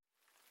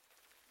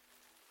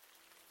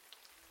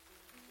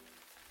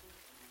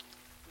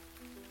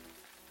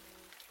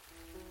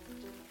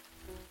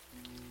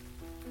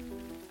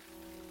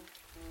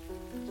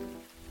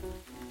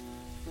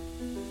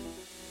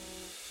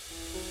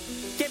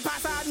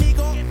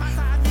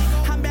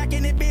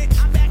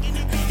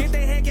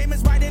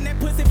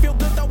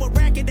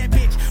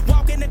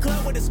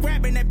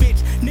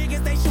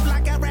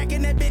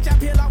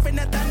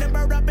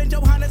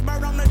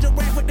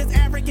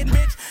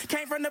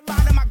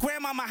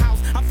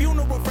I'm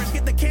funeral fresh,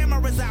 get the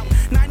cameras out.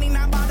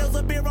 99 bottles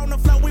of beer on the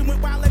floor. We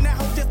went wild in that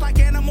hole just like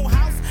Animal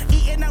House.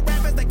 Eating the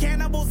rappers, the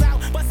cannibals out.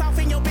 Bust off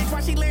in your bitch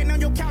while she laying on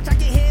your couch. I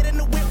get head in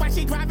the whip while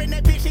she driving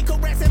that bitch. She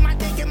caressing my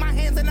dick and my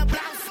hands in the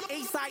blouse.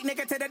 East side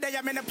nigga to the day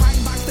I'm in the pipe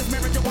box. This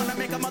marijuana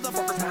make a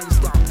motherfucker mind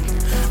stop.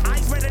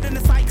 Ice redder than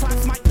the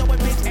Cyclops. Might throw a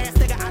bitch ass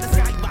nigga out of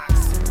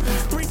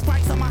skybox. 3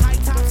 spikes on my high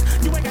tops.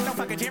 You ain't got no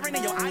fucking Jarren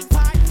in your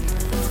iPod.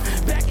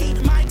 Becky,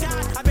 my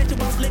God, I bet you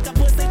won't lick a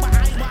pussy while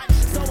I watch.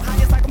 So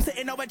high it's like I'm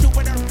sitting over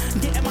Jupiter.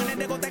 Getting money,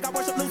 they gon' think I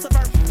worship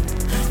Lucifer.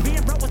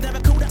 Being broke was never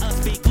cool to us.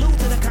 Be glued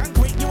to the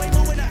concrete, you ain't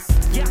moving us.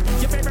 Yeah,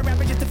 your favorite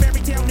rapper just a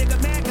fairy tale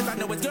nigga mad cause I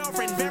know his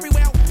girlfriend very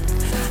well.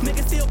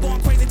 Niggas still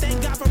going crazy,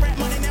 thank God for rap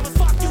money, now it's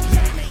fuck you,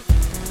 Jamie.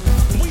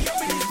 We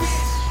up in this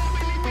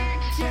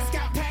bitch, just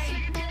got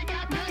paid.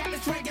 Got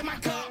this drink in my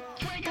cup,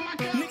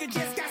 nigga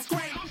just got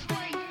scraped.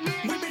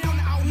 We been on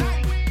it all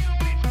night,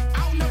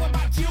 I don't know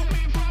about you.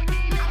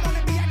 I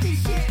wanna be at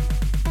this shit,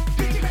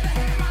 bitch you better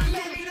have my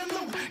loot. Give me the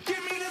loot,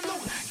 give me the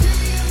loot, give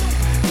me the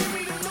loot, give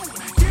me the loot,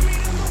 give me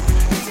the loot.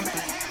 Bitch you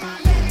better have my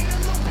loot,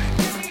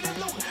 give me the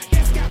loot,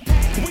 just got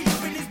paid. We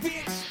up in this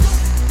bitch,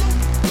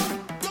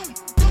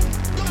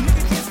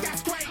 nigga just got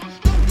scraped.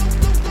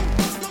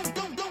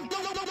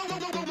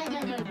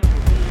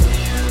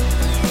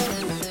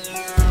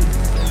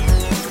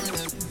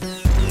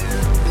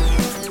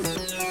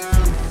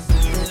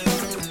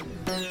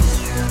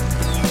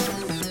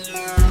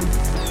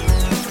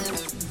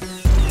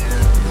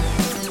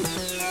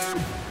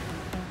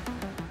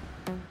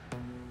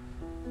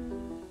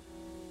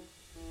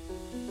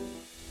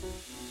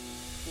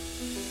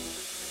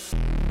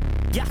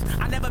 Yeah,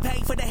 I never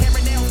paid for the hair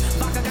and nails.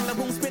 Vodka got the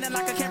room spinning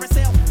like a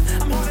carousel.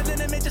 I'm harder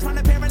than a midget trying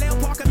to parallel.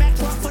 Park a Mack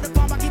truck for the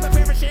farm, I keep a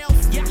pair of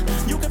shells. Yeah,